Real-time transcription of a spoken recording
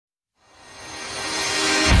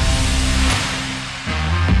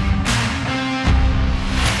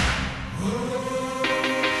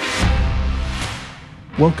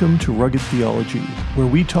Welcome to Rugged Theology, where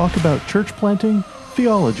we talk about church planting,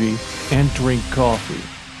 theology, and drink coffee.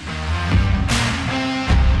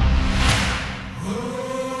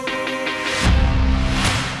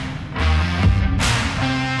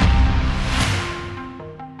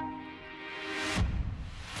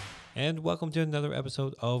 And welcome to another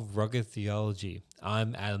episode of Rugged Theology.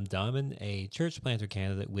 I'm Adam Diamond, a church planter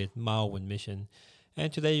candidate with Mile One Mission.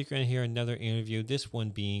 And today you're going to hear another interview, this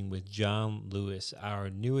one being with John Lewis, our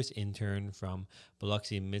newest intern from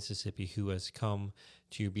Biloxi, Mississippi, who has come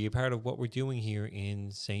to be a part of what we're doing here in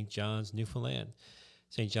St. John's, Newfoundland.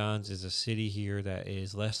 St. John's is a city here that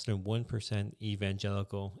is less than 1%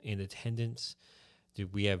 evangelical in attendance.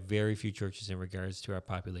 We have very few churches in regards to our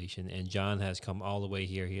population, and John has come all the way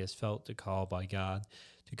here. He has felt the call by God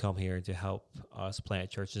to come here to help us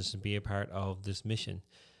plant churches and be a part of this mission.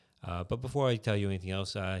 But before I tell you anything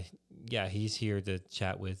else, he's here to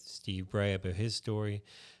chat with Steve Bray about his story.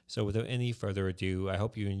 So without any further ado, I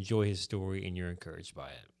hope you enjoy his story and you're encouraged by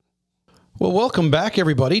it. Well, welcome back,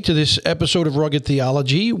 everybody, to this episode of Rugged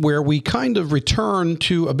Theology, where we kind of return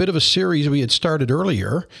to a bit of a series we had started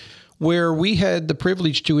earlier, where we had the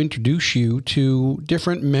privilege to introduce you to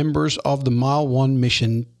different members of the Mile One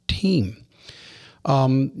Mission team.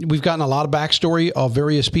 We've gotten a lot of backstory of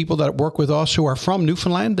various people that work with us who are from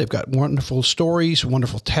Newfoundland. They've got wonderful stories,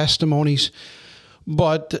 wonderful testimonies.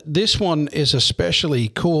 But this one is especially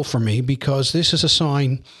cool for me because this is a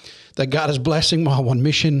sign that God is blessing Mile One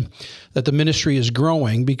Mission, that the ministry is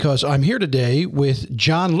growing, because I'm here today with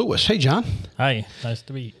John Lewis. Hey, John. Hi. Nice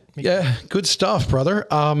to meet you. Yeah, good stuff, brother.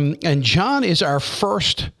 And John is our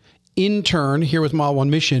first intern here with Mile One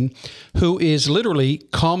Mission, who is literally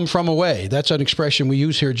come from away. That's an expression we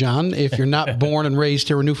use here, John. If you're not born and raised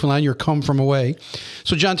here in Newfoundland, you're come from away.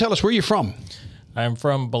 So, John, tell us, where are you from? I'm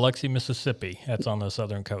from Biloxi, Mississippi. That's on the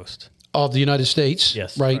southern coast of the United States.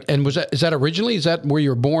 Yes, right. And is that originally? Is that where you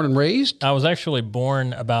were born and raised? I was actually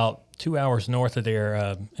born about 2 hours north of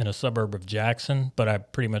there in a suburb of Jackson, but I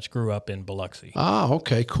pretty much grew up in Biloxi. Ah,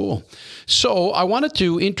 okay, cool. So I wanted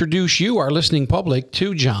to introduce you, our listening public,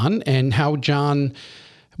 to John and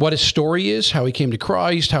what his story is, how he came to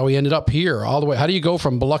Christ, how he ended up here all the way. How do you go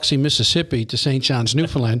from Biloxi, Mississippi to St. John's,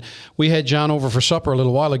 Newfoundland? We had John over for supper a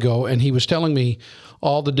little while ago, and he was telling me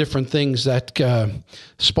all the different things that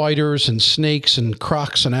spiders and snakes and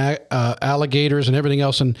crocs and alligators and everything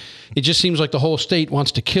else. And it just seems like the whole state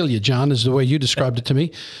wants to kill you, John, is the way you described it to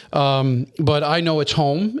me. But I know it's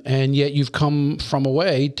home, and yet you've come from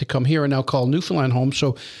away to come here and now call Newfoundland home.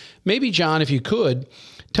 So maybe, John, if you could,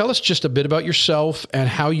 tell us just a bit about yourself and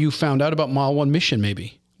how you found out about Mile One Mission,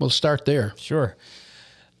 maybe. We'll start there. Sure.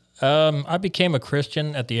 I became a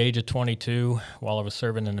Christian at the age of 22 while I was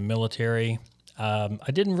serving in the military. I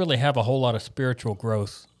didn't really have a whole lot of spiritual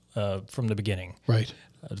growth from the beginning. Right.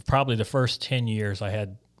 Probably the first 10 years, I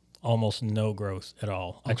had almost no growth at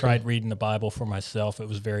all. Okay. I tried reading the Bible for myself. It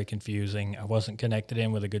was very confusing. I wasn't connected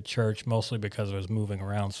in with a good church, mostly because I was moving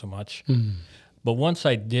around so much. Mm. But once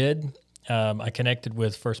I did, I connected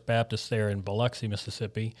with First Baptist there in Biloxi,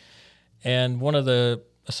 Mississippi, and one of the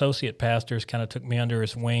associate pastors kind of took me under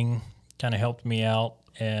his wing, kind of helped me out,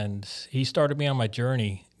 and he started me on my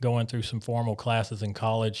journey going through some formal classes in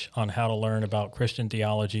college on how to learn about Christian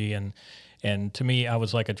theology, and to me, I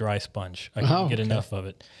was like a dry sponge. I couldn't get enough of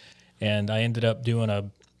it, and I ended up doing a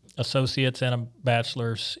associate's and a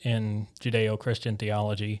bachelor's in Judeo-Christian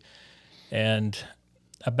theology, and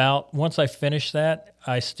once I finished that,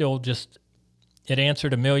 I still it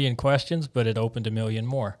answered a million questions, but it opened a million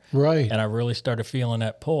more. Right. And I really started feeling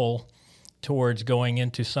that pull towards going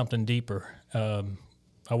into something deeper.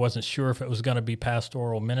 I wasn't sure if it was going to be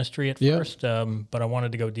pastoral ministry at first, but I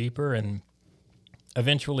wanted to go deeper, and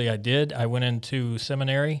eventually I did. I went into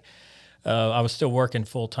seminary. I was still working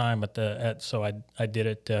full-time so I did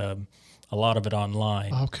it, a lot of it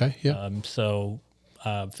online. Okay, yeah.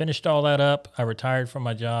 Finished all that up. I retired from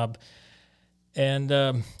my job. And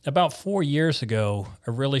about 4 years ago,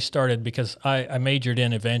 I really started, because I majored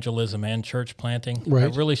in evangelism and church planting. Right.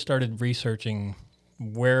 I really started researching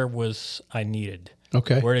where was I needed.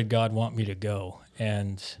 Okay. Where did God want me to go?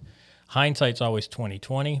 And hindsight's always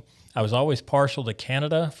 20/20. I was always partial to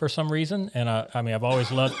Canada for some reason. And I've always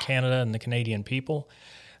loved Canada and the Canadian people.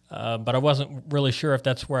 But I wasn't really sure if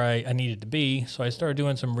that's where I needed to be. So I started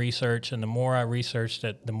doing some research, and the more I researched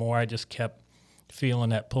it, the more I just kept feeling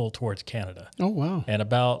that pull towards Canada. Oh, wow. And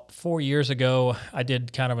about 4 years ago, I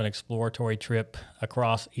did kind of an exploratory trip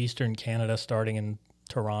across eastern Canada, starting in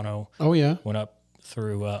Toronto. Oh, yeah. Went up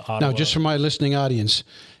through Ottawa. Now, just for my listening audience,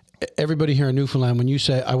 everybody here in Newfoundland, when you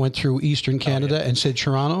say I went through Eastern Canada and said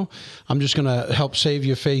Toronto, I'm just going to help save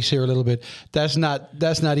your face here a little bit. That's not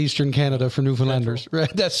Eastern Canada for Newfoundlanders,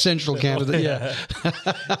 right? That's Central Canada.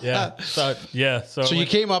 Yeah. So you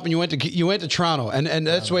came up and you went to Toronto, and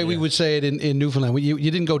that's the way we would say it in Newfoundland. You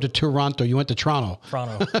didn't go to Toronto, you went to Toronto.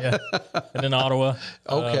 Toronto, yeah. And then Ottawa.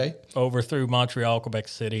 Okay. Over through Montreal, Quebec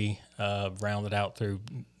City, rounded out through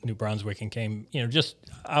New Brunswick, and came,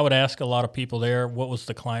 I would ask a lot of people there, what was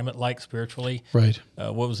the climate like spiritually? Right.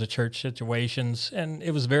 What was the church situations? And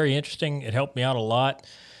it was very interesting. It helped me out a lot.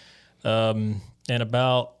 And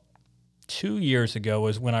about 2 years ago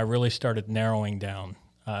is when I really started narrowing down.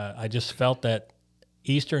 I just felt that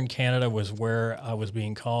Eastern Canada was where I was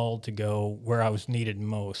being called to go, where I was needed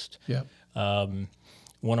most. Yeah.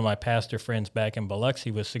 One of my pastor friends back in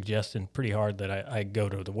Biloxi was suggesting pretty hard that I go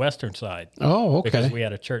to the western side. Oh, okay. Because we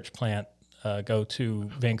had a church plant go to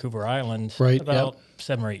Vancouver Island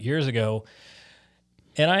 7 or 8 years ago.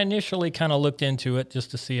 And I initially kind of looked into it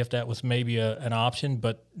just to see if that was maybe an option.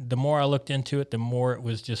 But the more I looked into it, the more it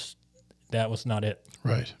was just, that was not it.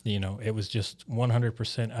 Right. It was just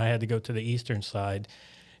 100%. I had to go to the eastern side.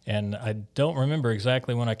 And I don't remember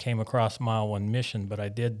exactly when I came across Mile One Mission, but I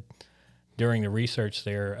did during the research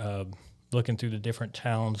there, looking through the different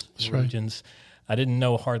towns, regions. I didn't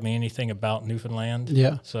know hardly anything about Newfoundland.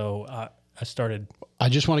 Yeah. So I started. I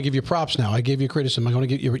just want to give you props now. I gave you criticism. I'm going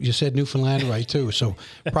to give you said Newfoundland right too. So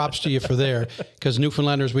props to you for there, because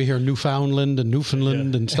Newfoundlanders, we hear Newfoundland and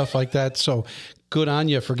Newfoundland and stuff like that. So good on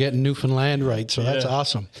you for getting Newfoundland right. So that's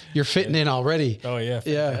awesome. You're fitting in already. Oh yeah.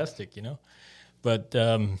 Fantastic.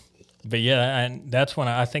 But yeah, and that's when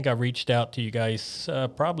I think I reached out to you guys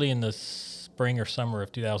probably in the spring or summer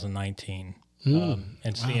of 2019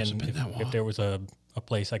 and seeing if there was a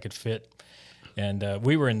place I could fit. And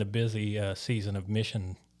we were in the busy season of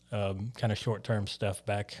mission, kind of short-term stuff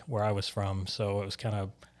back where I was from. So it was kind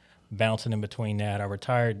of bouncing in between that. I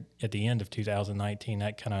retired at the end of 2019.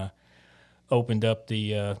 That kind of opened up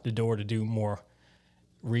the door to do more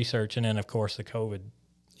research. And then, of course, the COVID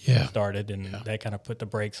started, and that kind of put the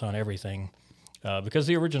brakes on everything. Because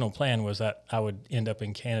the original plan was that I would end up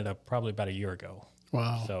in Canada probably about a year ago.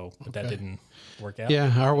 Wow. So, but that didn't work out.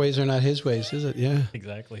 Yeah, our ways are not his ways, is it? Yeah.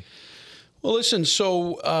 Exactly. Well, listen,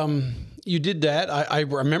 so you did that. I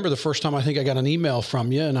remember the first time I think I got an email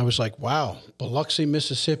from you, and I was like, wow, Biloxi,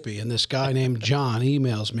 Mississippi, and this guy named John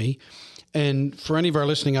emails me. And for any of our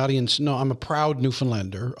listening audience, no, I'm a proud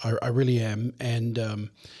Newfoundlander. I really am. And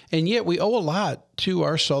yet we owe a lot to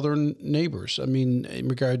our southern neighbors. I mean, in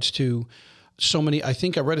regards to so many, I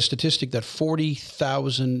think I read a statistic that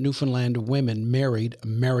 40,000 Newfoundland women married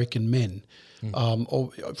American men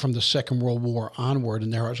from the Second World War onward.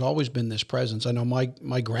 And there has always been this presence. I know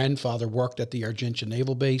my grandfather worked at the Argentia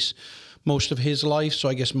Naval Base most of his life. So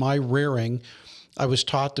I guess my rearing, I was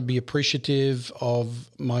taught to be appreciative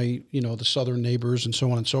of my, the southern neighbors and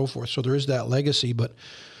so on and so forth. So there is that legacy. But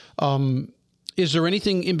is there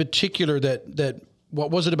anything in particular that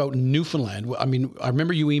what was it about Newfoundland? I mean, I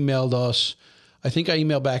remember you emailed us. I think I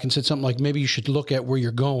emailed back and said something like, maybe you should look at where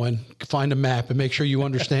you're going, find a map, and make sure you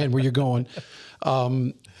understand where you're going.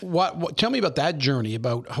 What? Tell me about that journey.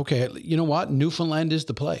 About you know what, Newfoundland is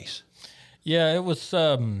the place. Yeah, it was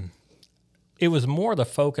more the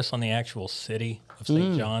focus on the actual city of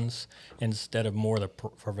St. John's instead of more the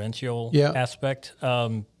provincial aspect,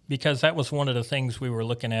 because that was one of the things we were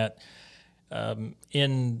looking at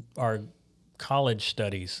in our college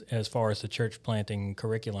studies as far as the church planting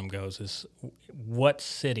curriculum goes, is what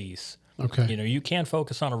cities. Okay. You can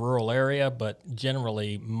focus on a rural area, but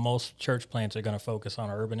generally most church plants are going to focus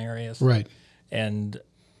on urban areas. Right. And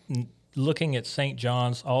looking at St.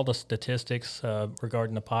 John's, all the statistics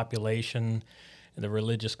regarding the population, the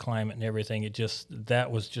religious climate and everything,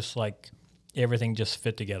 that was just like everything just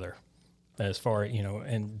fit together as far,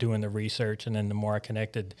 and doing the research. And then the more I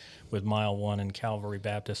connected with Mile One and Calvary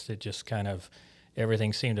Baptist, it just kind of,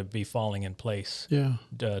 everything seemed to be falling in place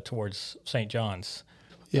towards St. John's.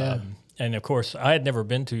 Yeah. And of course, I had never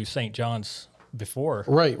been to St. John's before.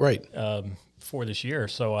 Right. For this year,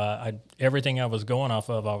 so everything I was going off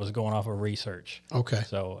of research. Okay.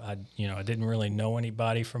 So I didn't really know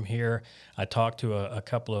anybody from here. I talked to a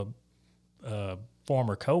couple of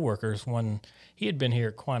former coworkers. One, he had been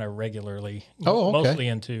here quite regularly. Mostly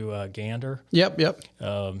into gander. Yep.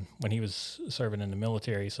 When he was serving in the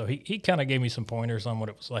military, so he kind of gave me some pointers on what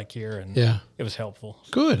it was like here, and it was helpful.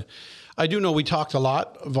 Good. I do know we talked a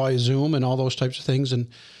lot via Zoom and all those types of things, and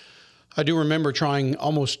I do remember trying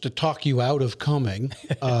almost to talk you out of coming,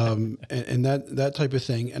 and that type of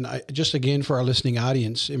thing. And I just, again, for our listening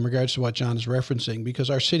audience, in regards to what John is referencing, because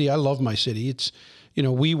our city, I love my city. It's,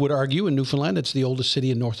 we would argue in Newfoundland, it's the oldest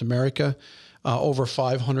city in North America, over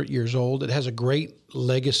 500 years old. It has a great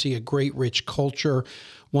legacy, a great rich culture,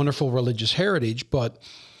 wonderful religious heritage. But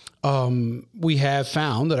we have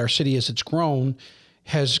found that our city, as it's grown,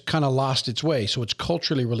 has kind of lost its way. So it's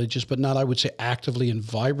culturally religious, but not, I would say, actively and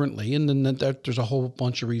vibrantly. And then there's a whole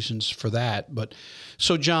bunch of reasons for that. But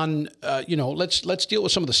so, John, let's deal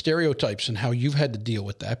with some of the stereotypes and how you've had to deal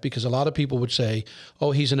with that, because a lot of people would say,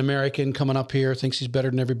 oh, he's an American coming up here, thinks he's better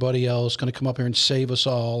than everybody else, going to come up here and save us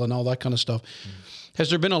all and all that kind of stuff. Has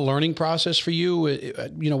there been a learning process for you?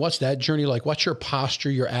 What's that journey like? What's your posture,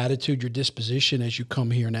 your attitude, your disposition as you come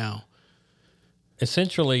here now?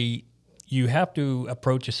 Essentially, you have to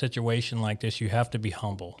approach a situation like this. You have to be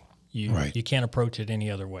humble. You can't approach it any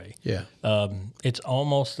other way. Yeah. It's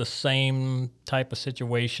almost the same type of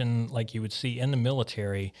situation like you would see in the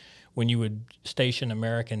military when you would station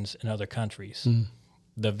Americans in other countries.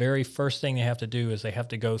 The very first thing they have to do is they have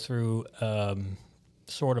to go through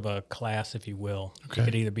sort of a class, if you will. Okay. It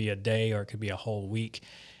could either be a day or it could be a whole week.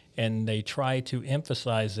 And they try to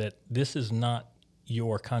emphasize that this is not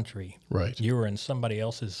your country. Right. You're in somebody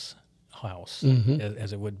else's house,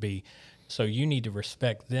 as it would be. So you need to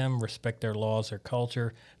respect them, respect their laws, their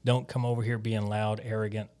culture. Don't come over here being loud,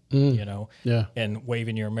 arrogant, and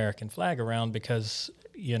waving your American flag around, because,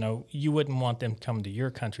 you wouldn't want them to come to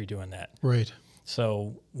your country doing that. Right.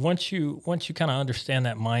 So once you kind of understand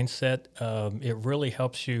that mindset, it really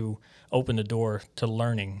helps you open the door to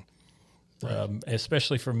learning. Right.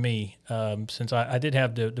 Especially for me, since I did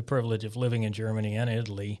have the privilege of living in Germany and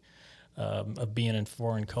Italy, of being in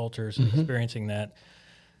foreign cultures and experiencing that.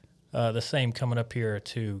 The same coming up here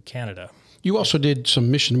to Canada. You also did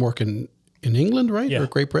some mission work in England, right? Yeah. Or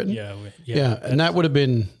Great Britain? Yeah. And that would have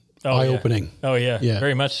been eye-opening. Oh, yeah,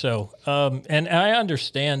 very much so. And I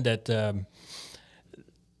understand that,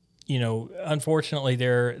 unfortunately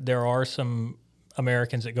there are some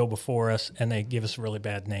Americans that go before us and they give us really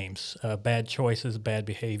bad names, bad choices, bad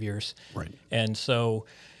behaviors. Right. And so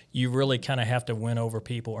you really kind of have to win over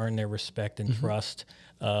people, earn their respect and trust.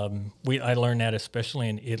 I learned that especially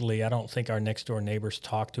in Italy. I don't think our next door neighbors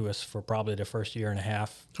talked to us for probably the first year and a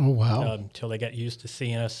half. Oh, wow. Until they got used to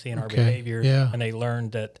seeing us, seeing our behavior, and they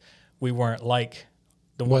learned that we weren't like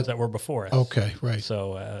the ones that were before us. Okay, right.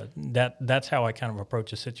 So that's how I kind of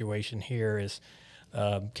approach a situation here is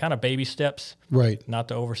kind of baby steps. Right. Not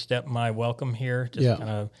to overstep my welcome here. Just kind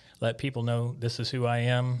of let people know this is who I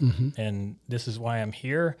am and this is why I'm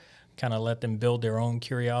here. Kind of let them build their own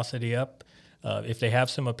curiosity up. If they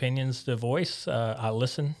have some opinions to voice, I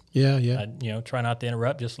listen. Yeah. Try not to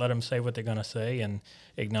interrupt. Just let them say what they're going to say and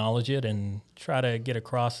acknowledge it and try to get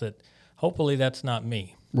across that hopefully that's not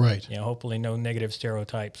me. Right. Hopefully no negative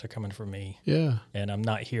stereotypes are coming from me. Yeah. And I'm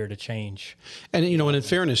not here to change. And, and in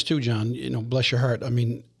fairness too, John, bless your heart. I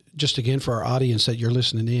mean, just again for our audience that you're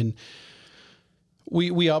listening in,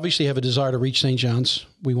 we obviously have a desire to reach St. John's.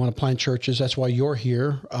 We want to plant churches. That's why you're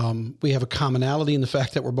here. We have a commonality in the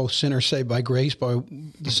fact that we're both sinners saved by grace by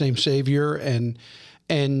the same Savior.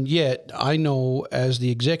 And yet I know as the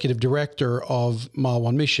executive director of Mile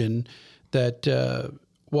One Mission that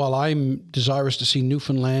while I'm desirous to see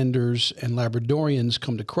Newfoundlanders and Labradorians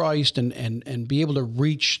come to Christ and be able to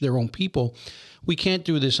reach their own people, we can't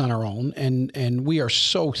do this on our own. And we are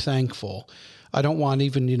so thankful. I don't want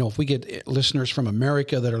even, if we get listeners from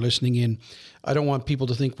America that are listening in, I don't want people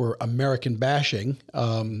to think we're American bashing.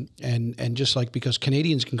 And just like because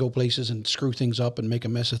Canadians can go places and screw things up and make a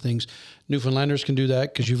mess of things, Newfoundlanders can do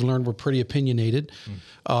that because you've learned we're pretty opinionated.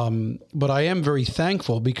 But I am very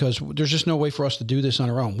thankful because there's just no way for us to do this on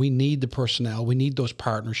our own. We need the personnel. We need those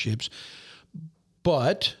partnerships.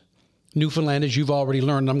 But Newfoundland, as you've already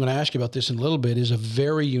learned, and I'm going to ask you about this in a little bit, is a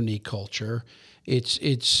very unique culture.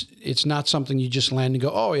 It's not something you just land and go,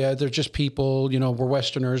 oh yeah, they're just people, we're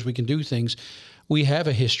Westerners, we can do things. We have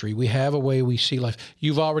a history. We have a way we see life.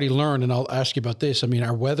 You've already learned, and I'll ask you about this. I mean,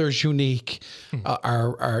 our weather's unique.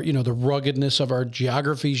 Our the ruggedness of our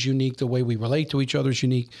geography is unique. The way we relate to each other is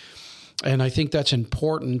unique. And I think that's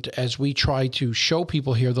important as we try to show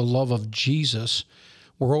people here the love of Jesus.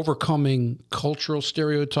 We're overcoming cultural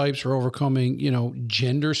stereotypes. We're overcoming,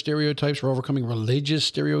 gender stereotypes. We're overcoming religious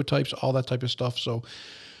stereotypes, all that type of stuff. So,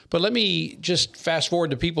 but let me just fast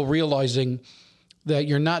forward to people realizing that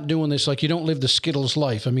you're not doing this like you don't live the Skittles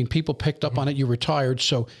life. I mean, people picked up on it. You retired.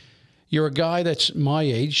 So you're a guy that's my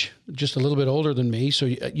age, just a little bit older than me. So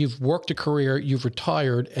you've worked a career, you've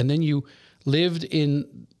retired, and then you lived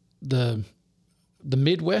in the the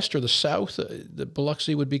Midwest or the South? The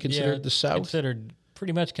Biloxi would be considered the South?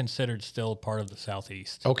 Pretty much considered still part of the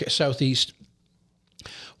Southeast. Okay, Southeast.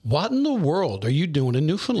 What in the world are you doing in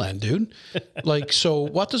Newfoundland, dude? Like, so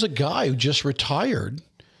what does a guy who just retired,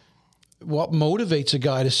 what motivates a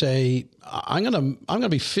guy to say, I'm gonna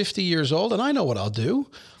be 50 years old and I know what I'll do.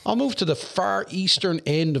 I'll move to the far eastern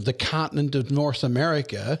end of the continent of North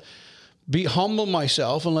America, be humble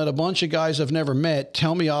myself and let a bunch of guys I've never met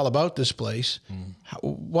tell me all about this place.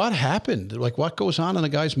 What happened? Like, what goes on in a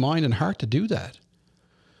guy's mind and heart to do that?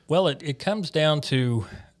 Well, it comes down to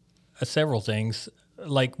several things.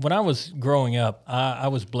 Like when I was growing up, I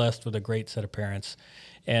was blessed with a great set of parents,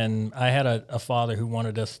 and I had a father who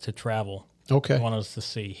wanted us to travel. Okay. Wanted us to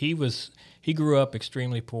see. He grew up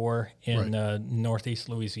extremely poor in northeast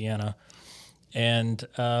Louisiana, and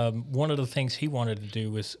one of the things he wanted to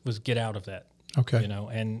do was get out of that. Okay.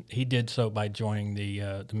 And he did so by joining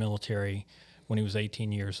the military when he was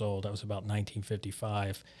 18 years old. That was about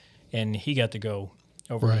 1955, and he got to go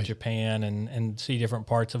over to Japan and see different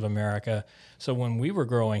parts of America. So when we were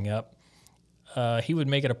growing up, he would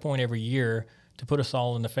make it a point every year to put us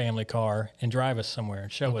all in the family car and drive us somewhere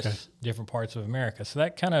and show us different parts of America. So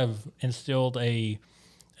that kind of instilled a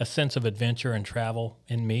sense of adventure and travel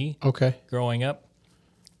in me growing up.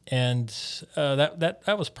 And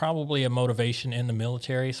that was probably a motivation in the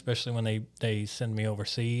military, especially when they send me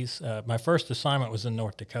overseas. My first assignment was in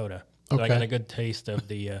North Dakota. So I got a good taste of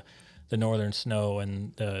the northern snow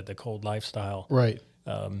and the cold lifestyle. Right.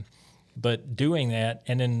 But doing that,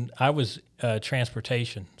 and then I was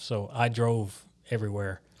transportation, so I drove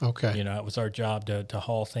everywhere. Okay. It was our job to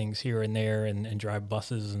haul things here and there and drive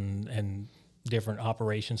buses and different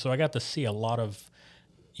operations. So I got to see a lot of,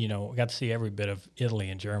 got to see every bit of Italy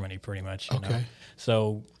and Germany pretty much. You know?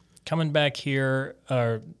 So coming back here,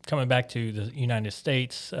 or coming back to the United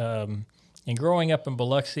States, and growing up in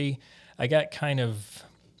Biloxi, I got kind of,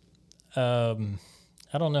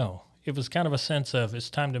 I don't know. It was kind of a sense of it's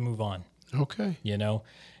time to move on. Okay.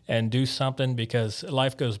 And do something because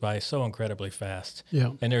life goes by so incredibly fast.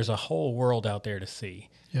 Yeah. And there's a whole world out there to see.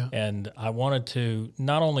 Yeah. And I wanted to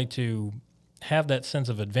not only to have that sense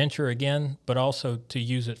of adventure again, but also to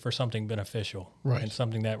use it for something beneficial. Right. And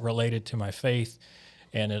something that related to my faith.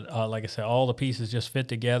 And it, like I said, all the pieces just fit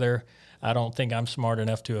together. I don't think I'm smart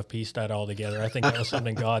enough to have pieced that all together. I think that was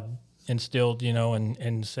something God instilled,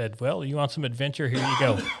 and said, well, you want some adventure? Here you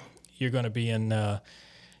go. You're going to be in,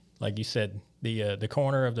 like you said, the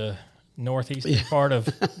corner of the northeastern part of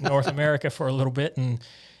North America for a little bit and,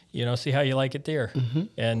 see how you like it there. Mm-hmm.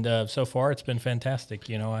 And so far it's been fantastic.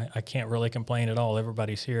 I can't really complain at all.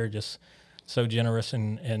 Everybody's here just so generous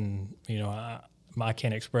and I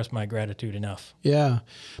can't express my gratitude enough. Yeah.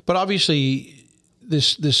 But obviously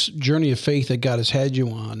this journey of faith that God has had you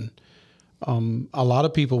on, a lot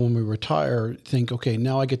of people when we retire think, okay,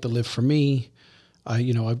 now I get to live for me. I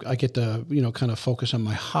get to, kind of focus on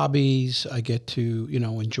my hobbies. I get to,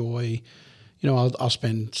 enjoy, I'll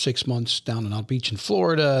spend 6 months down on a beach in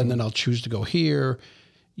Florida and then I'll choose to go here.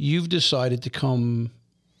 You've decided to come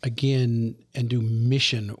again and do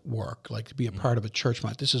mission work, like to be a part of a church.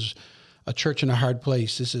 This is a church in a hard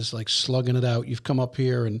place. This is like slugging it out. You've come up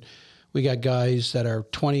here and we got guys that are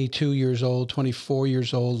 22 years old, 24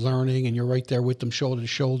 years old learning, and you're right there with them shoulder to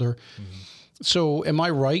shoulder. Mm-hmm. So am I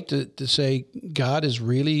right to say God has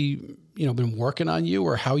really, been working on you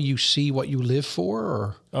or how you see what you live for?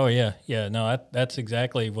 Or? Oh, yeah. Yeah, no, that's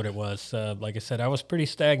exactly what it was. Like I said, I was pretty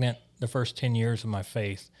stagnant the first 10 years of my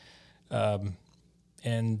faith. That's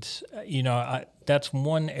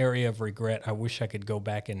one area of regret I wish I could go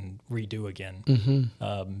back and redo again.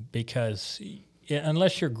 Mm-hmm. Because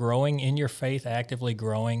unless you're growing in your faith, actively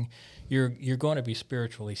growing, you're going to be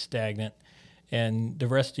spiritually stagnant. And the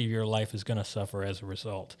rest of your life is going to suffer as a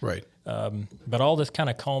result. Right. But all this kind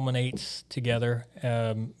of culminates together.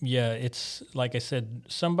 It's like I said,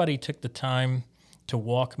 somebody took the time to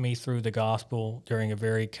walk me through the gospel during a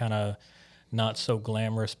very kind of not so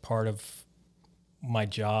glamorous part of my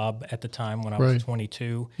job at the time when I was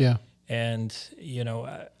 22. Yeah. And,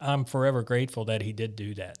 I'm forever grateful that he did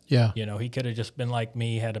do that. Yeah. He could have just been like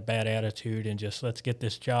me, had a bad attitude and just let's get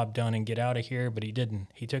this job done and get out of here. But he didn't.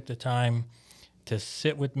 He took the time to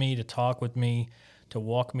sit with me, to talk with me, to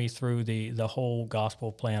walk me through the whole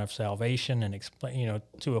gospel plan of salvation and explain,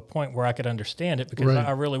 to a point where I could understand it because I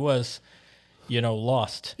really was,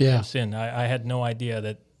 lost in sin. I had no idea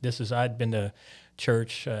that I'd been to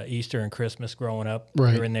church, Easter and Christmas growing up,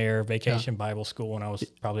 here and there, vacation Bible school when I was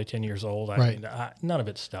probably 10 years old. None of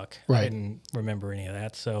it stuck. I didn't remember any of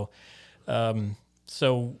that. So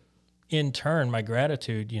in turn, my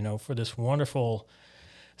gratitude, for this wonderful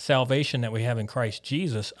salvation that we have in Christ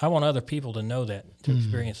Jesus, I want other people to know that, to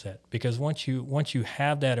experience that. Because once you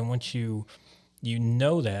have that, and once you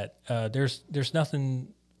know that, there's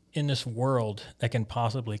nothing in this world that can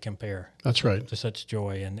possibly compare. That's right. To such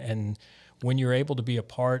joy. And when you're able to be a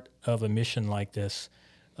part of a mission like this,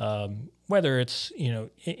 whether it's,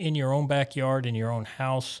 in your own backyard, in your own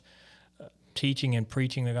house, teaching and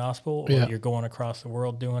preaching the gospel, or you're going across the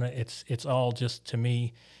world doing it, it's all just, to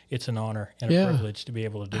me, it's an honor and a privilege to be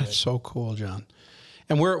able to do it. That's so cool, John.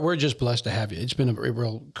 And we're just blessed to have you. It's been a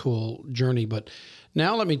real cool journey. But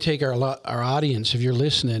now let me take our audience, if you're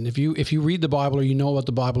listening, if you read the Bible or you know about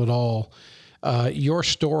the Bible at all, your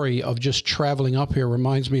story of just traveling up here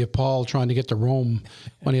reminds me of Paul trying to get to Rome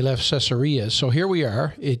when he left Caesarea. So here we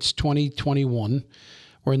are. It's 2021.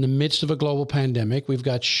 We're in the midst of a global pandemic. We've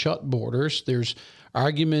got shut borders. There's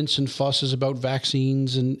arguments and fusses about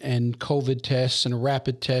vaccines and COVID tests and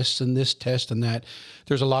rapid tests and this test and that.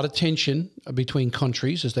 There's a lot of tension between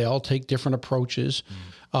countries as they all take different approaches.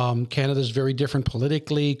 Canada's very different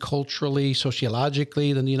politically, culturally,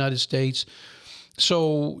 sociologically than the United States.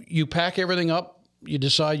 So you pack everything up. You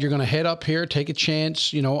decide you're going to head up here, take a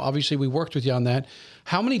chance. Obviously we worked with you on that.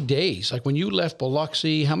 How many days? Like when you left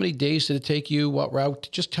Biloxi, how many days did it take you? What route?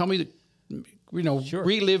 Just tell me, Sure.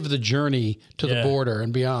 relive the journey to the border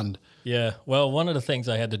and beyond. Yeah. Well, one of the things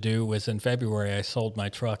I had to do was in February, I sold my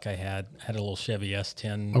truck. I had a little Chevy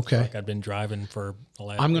S10 truck I'd been driving for the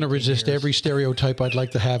last I'm going to resist years. every stereotype I'd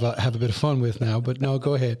like to have a bit of fun with now, but no,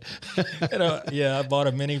 go ahead. I bought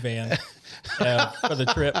a minivan for the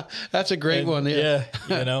trip. That's a great one. Yeah.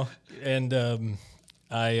 And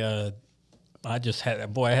I just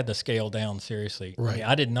had, I had to scale down seriously. Right. I mean,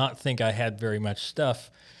 I did not think I had very much stuff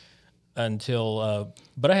until,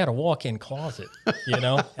 but I had a walk-in closet, in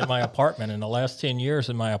my apartment. In the last 10 years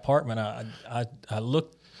in my apartment, I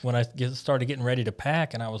looked when I started getting ready to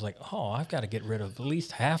pack, and I was like, oh, I've got to get rid of at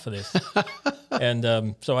least half of this.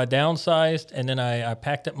 And so I downsized, and then I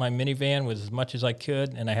packed up my minivan with as much as I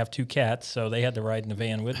could, and I have 2 cats, so they had to ride in the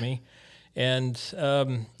van with me. And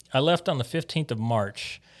I left on the 15th of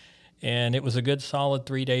March, and it was a good solid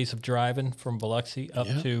 3 days of driving from Biloxi up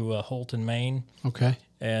to Holton, Maine. Okay.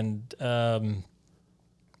 And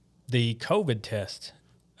the COVID test,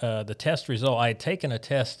 the test result, I had taken a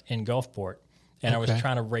test in Gulfport, and I was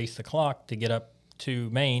trying to race the clock to get up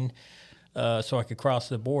to Maine so I could cross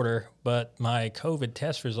the border, but my COVID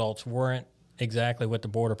test results weren't exactly what the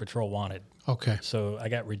Border Patrol wanted. Okay. So I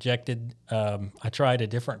got rejected. I tried a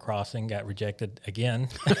different crossing, got rejected again.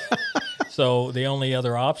 So the only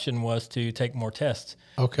other option was to take more tests.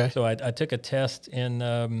 Okay. So I took a test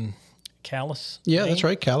in Calais. Yeah, Maine, that's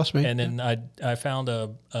right, Calais, Maine. and then I found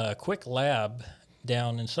a quick lab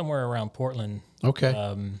down in somewhere around Portland.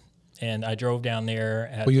 Okay. And I drove down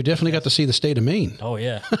there. Well, you definitely got to see the state of Maine. Oh,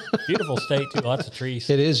 yeah. Beautiful state, too. Lots of trees.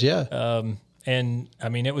 It is, yeah. And, I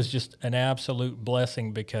mean, it was just an absolute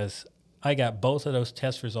blessing because I got both of those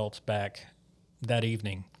test results back that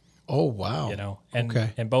evening. Oh, wow.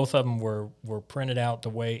 And both of them were printed out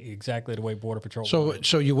exactly the way Border Patrol wanted.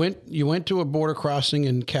 So you went to a border crossing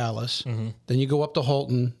in Calais, then you go up to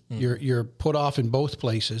Holton. You're put off in both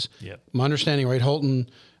places. Yep. My understanding, right? Holton,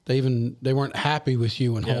 they weren't happy with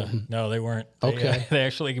you in Holton. No, they weren't. They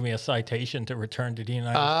actually gave me a citation to return to the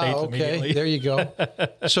United States immediately. There you go.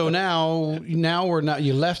 So now we're not.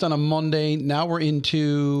 You left on a Monday. Now we're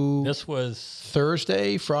into This was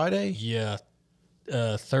Thursday, Friday. Yeah.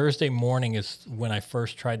 Thursday morning is when I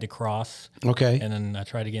first tried to cross. Okay. And then I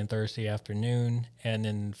tried again Thursday afternoon. And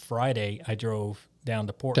then Friday, I drove down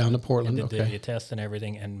to Portland. And did the test and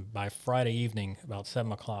everything. And by Friday evening, about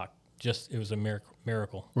 7 o'clock, it was a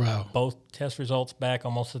miracle. Wow. Both test results back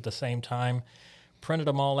almost at the same time. Printed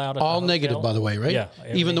them all out. All negative, by the way, right? Yeah.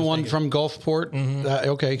 Even the one negative. from Gulfport?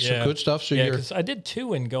 Okay, so good stuff. So you're... 'cause I did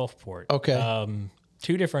 2 in Gulfport. Okay.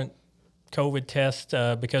 2 different COVID test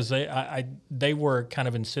because they were kind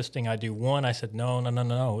of insisting I do one. I said,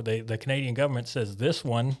 no. The Canadian government says this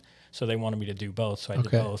one, so they wanted me to do both, so I did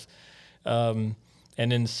both. And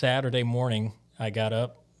then Saturday morning, I got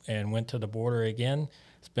up and went to the border again.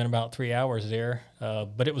 Spent about 3 hours there,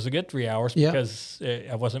 but it was a good 3 hours because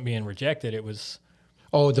I wasn't being rejected. It was...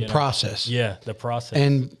 the process. Yeah, the process.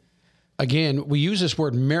 And... Again, we use this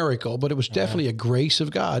word miracle, but it was definitely a grace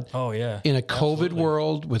of God. Oh, yeah. In a COVID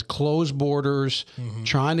world with closed borders,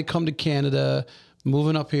 trying to come to Canada,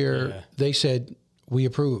 moving up here, they said, we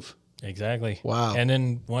approve. Exactly. Wow. And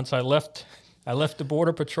then once I left the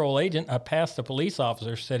Border Patrol agent. I passed a police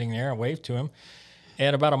officer sitting there. I waved to him.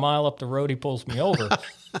 And about a mile up the road, he pulls me over.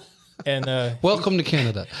 And welcome to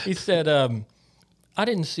Canada. He said, I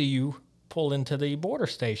didn't see you pulled into the border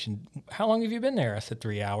station. How long have you been there? I said,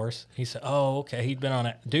 3 hours. He said, oh, okay. He'd been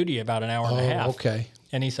on duty about an hour and a half. Okay.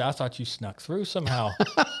 And he said, I thought you snuck through somehow.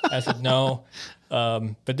 I said, no.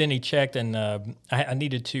 But then he checked, and I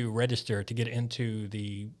needed to register to get into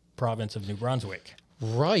the province of New Brunswick.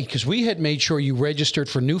 Right, because we had made sure you registered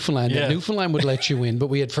for Newfoundland. Yeah. That Newfoundland would let you in, but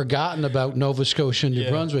we had forgotten about Nova Scotia and New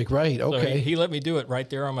Brunswick. Right, okay. So he let me do it right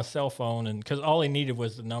there on my cell phone, and because all he needed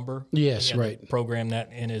was the number. Yes, He had right. to program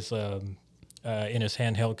that in his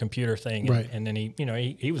handheld computer thing. Right. And then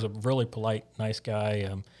he was a really polite, nice guy.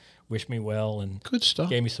 Wished me well and Good stuff.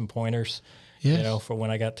 gave me some pointers. Yes. For when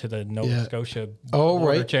I got to the Nova Scotia Oh,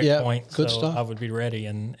 border right. checkpoint, Yeah. Good so stuff. I would be ready,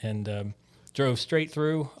 and drove straight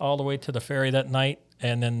through all the way to the ferry that night,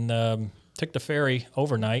 and then took the ferry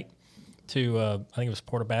overnight to I think it was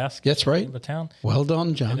Port aux Basques. That's right. The town. Well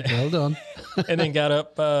done, John. Well done. And then got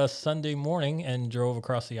up Sunday morning and drove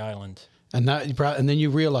across the island. And then you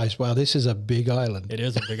realize, wow, this is a big island. It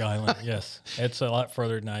is a big island, yes. It's a lot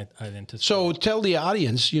further than I anticipated. So tell the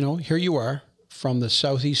audience, here you are from the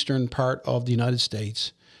southeastern part of the United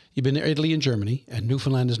States. You've been to Italy and Germany, and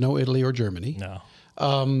Newfoundland is no Italy or Germany. No.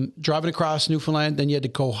 Driving across Newfoundland, then you had to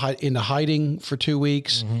go into hiding for 2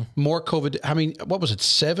 weeks. Mm-hmm. More COVID. I mean, what was it,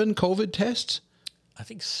 7 COVID tests? I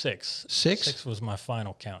think 6. 6? 6 was my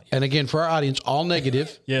final count. And again, for our audience, all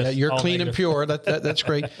negative. Yes, You're all clean negative. and pure. That's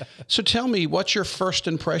great. So tell me, what's your first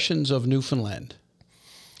impressions of Newfoundland?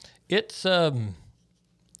 It's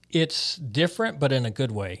different, but in a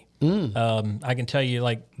good way. I can tell you,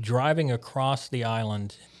 like driving across the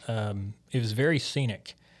island, it was very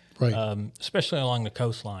scenic, Right. especially along the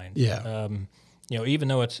coastline. Yeah. Even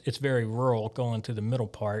though it's very rural, going to the middle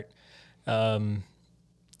part.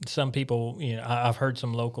 Some people, I've heard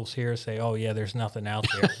some locals here say, "Oh yeah, there's nothing out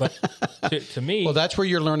there." But to me, Well, that's where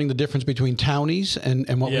you're learning the difference between townies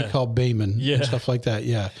and what we Yeah. call baymen and stuff like that.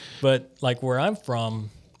 Yeah. but like where I'm from,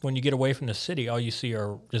 when you get away from the city, all you see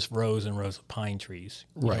are just rows and rows of pine trees.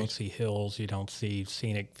 You Right. don't see hills, you don't see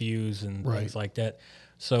scenic views and Right. things like that.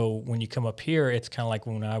 So when you come up here, it's kind of like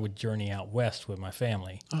when I would journey out west with my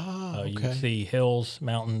family. Ah, You okay. would see hills,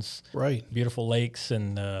 mountains, Right. beautiful lakes,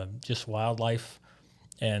 and just wildlife.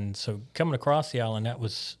 And so coming across the island, that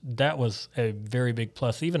was a very big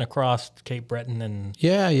plus. Even across Cape Breton and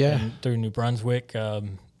Yeah. and through New Brunswick,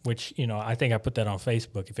 which I think I put that on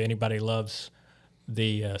Facebook. If anybody loves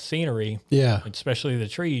the scenery, Yeah. especially the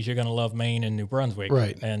trees, you're going to love Maine and New Brunswick,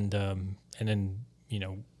 Right. And then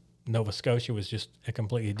Nova Scotia was just a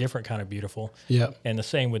completely different kind of beautiful. Yeah. And the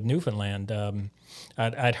same with Newfoundland.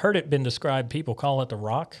 I'd heard it been described. People call it the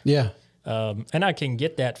Rock. Yeah. And I can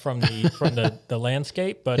get that from the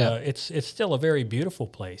landscape, but Yeah. it's still a very beautiful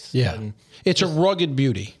place. Yeah. And It's a rugged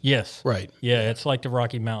beauty. yes, Right. Yeah, it's like the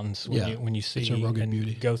Rocky Mountains when you see It's a rugged and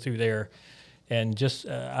beauty. go through there, and just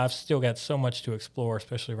I've still got so much to explore,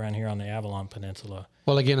 especially around here on the Avalon Peninsula.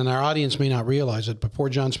 Well, again, and our audience may not realize it, but poor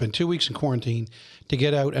John spent 2 weeks in quarantine to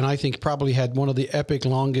get out, and I think probably had one of the epic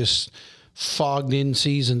longest fogged-in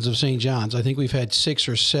seasons of St. John's. I think we've had 6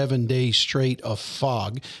 or 7 days straight of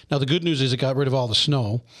fog. Now, the good news is it got rid of all the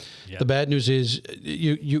snow. Yeah. The bad news is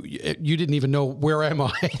you didn't even know, where am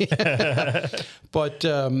I? But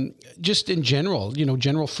just in general,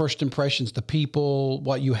 general first impressions, the people,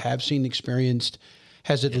 what you have seen, experienced,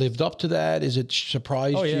 has it lived up to that? Is it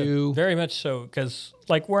surprised you? Very much so. Because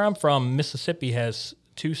like where I'm from, Mississippi has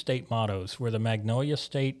 2 state mottos. We're the Magnolia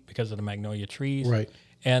State because of the magnolia trees, Right.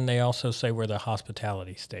 And they also say we're the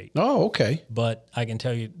hospitality state. Oh, okay. But I can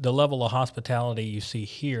tell you, the level of hospitality you see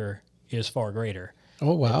here is far greater.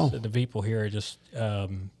 Oh, wow. The people here are just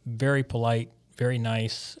very polite, very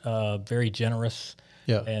nice, very generous.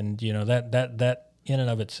 Yeah. And that in and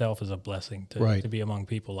of itself is a blessing Right. to be among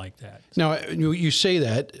people like that. Now, you say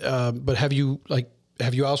that, but have you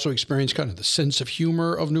also experienced kind of the sense of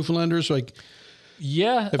humor of Newfoundlanders? Like,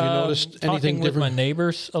 Yeah. Have you noticed anything talking with different? my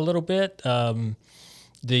neighbors a little bit?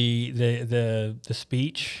 The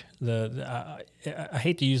speech. I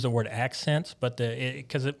hate to use the word accents, but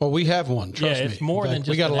because it. well, we have one. Trust me. It's more In than fact,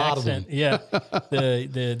 just we got an a lot accent. of them. Yeah,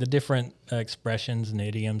 the different expressions and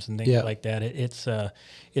idioms and things Yeah. like that.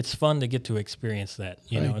 It's fun to get to experience that.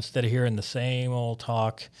 Right. Instead of hearing the same old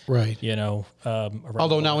talk. Right. Around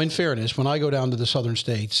Although the now, world. in fairness, when I go down to the southern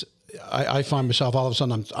states, I find myself all of a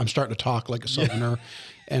sudden I'm starting to talk like a southerner,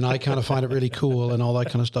 and I kind of find it really cool and all that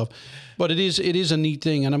kind of stuff. But it is a neat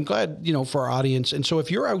thing, and I'm glad for our audience. And so if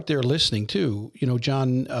you're out there listening too,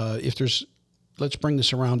 John, let's bring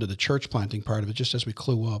this around to the church planting part of it, just as we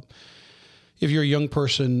clue up. If you're a young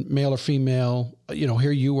person, male or female,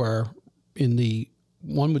 here you are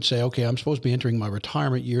one would say, okay, I'm supposed to be entering my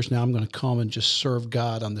retirement years now. I'm going to come and just serve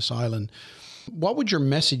God on this island. What would your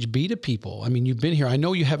message be to people? I mean, you've been here. I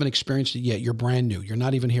know you haven't experienced it yet. You're brand new. You're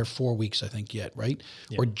not even here 4 weeks, I think, yet, right?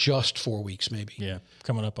 Yeah. Or just 4 weeks, maybe. Yeah,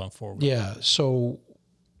 coming up on 4 weeks. Yeah. So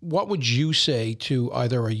what would you say to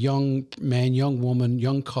either a young man, young woman,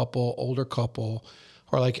 young couple, older couple,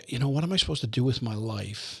 or like, what am I supposed to do with my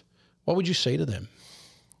life? What would you say to them?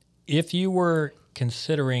 If you were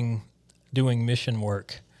considering doing mission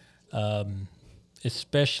work,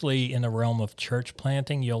 especially in the realm of church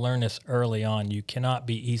planting, you'll learn this early on. You cannot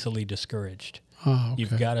be easily discouraged. Oh, okay.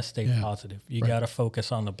 You've got to stay positive. You got to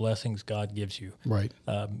focus on the blessings God gives you. Right.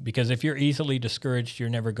 Because if you're easily discouraged, you're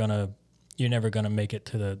never gonna make it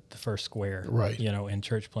to the first square. Right. In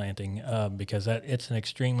church planting, because it's an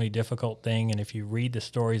extremely difficult thing. And if you read the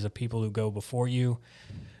stories of people who go before you,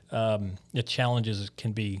 the challenges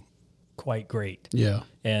can be quite great. Yeah.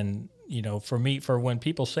 And for when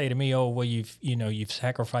people say to me, "Oh, well, you've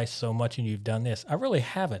sacrificed so much and you've done this," I really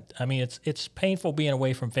haven't. I mean, it's painful being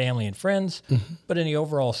away from family and friends, but in the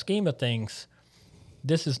overall scheme of things,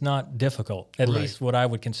 this is not difficult. At least what I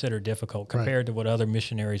would consider difficult compared to what other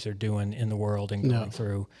missionaries are doing in the world and going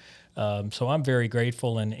through. So I'm very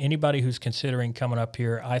grateful, and anybody who's considering coming up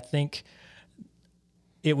here, I think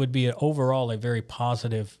it would be overall a very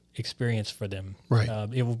positive experience for them. Right.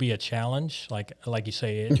 It will be a challenge, like you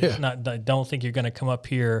say. It's not. I don't think you're going to come up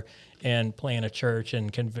here and plant a church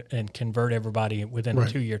and convert everybody within a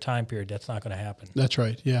 2-year time period. That's not going to happen. That's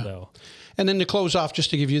right. Yeah. So. And then to close off,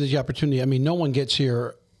 just to give you the opportunity, I mean, no one gets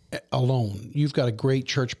here alone. You've got a great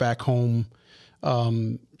church back home.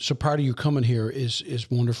 So part of you coming here is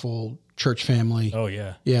wonderful church family. Oh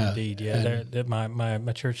yeah. Yeah. Indeed. Yeah.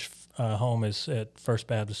 My church home is at First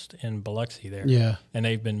Baptist in Biloxi there. Yeah. And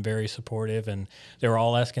they've been very supportive, and they were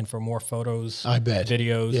all asking for more photos, I bet.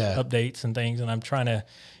 videos, updates and things. And I'm trying to,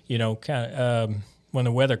 kind of, when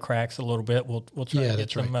the weather cracks a little bit, we'll try to get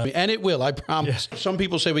some. Right. And it will, I promise. Yeah. Some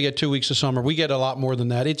people say we get 2 weeks of summer. We get a lot more than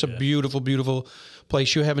that. It's a beautiful, beautiful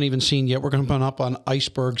place you haven't even seen yet. We're going to come up on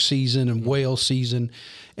iceberg season and whale season,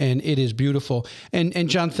 and it is beautiful. And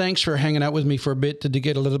John, thanks for hanging out with me for a bit to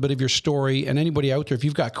get a little bit of your story. And anybody out there, if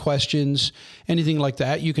you've got questions, anything like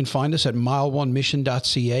that, you can find us at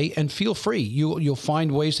mile1mission.ca, and feel free. You'll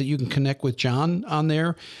find ways that you can connect with John on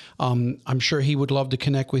there. I'm sure he would love to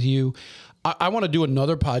connect with you. I want to do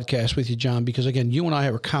another podcast with you, John, because again, you and I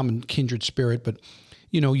have a common kindred spirit, but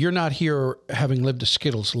you're not here having lived a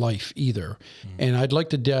Skittles life either. And I'd like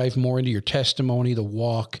to dive more into your testimony, the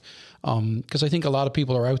walk, because I think a lot of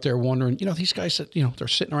people are out there wondering, these guys, they're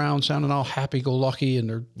sitting around sounding all happy-go-lucky and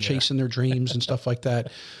they're chasing their dreams and stuff like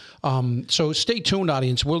that. So stay tuned,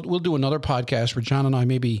 audience. We'll do another podcast where John and I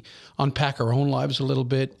maybe unpack our own lives a little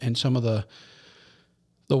bit and some of the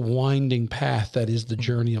winding path that is the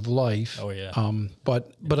journey of life. Oh, yeah.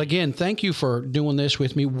 But again, thank you for doing this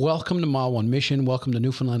with me. Welcome to Mile One Mission. Welcome to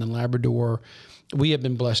Newfoundland and Labrador. We have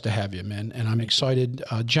been blessed to have you, man, and I'm excited.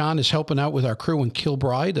 John is helping out with our crew in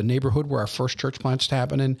Kilbride, the neighborhood where our first church plant's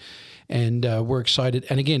happening, and we're excited.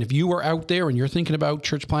 And again, if you are out there and you're thinking about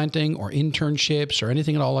church planting or internships or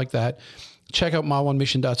anything at all like that, check out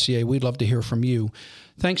mile1mission.ca. We'd love to hear from you.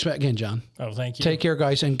 Thanks again, John. Oh, thank you. Take care,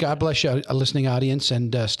 guys, and God bless you, a listening audience,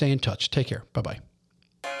 and stay in touch. Take care. Bye-bye.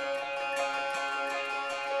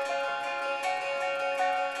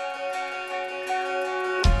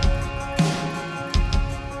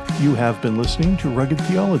 You have been listening to Rugged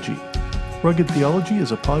Theology. Rugged Theology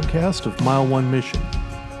is a podcast of Mile One Mission.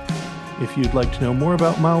 If you'd like to know more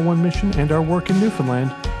about Mile One Mission and our work in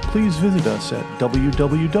Newfoundland, please visit us at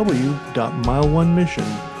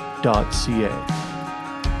www.mile1mission.ca.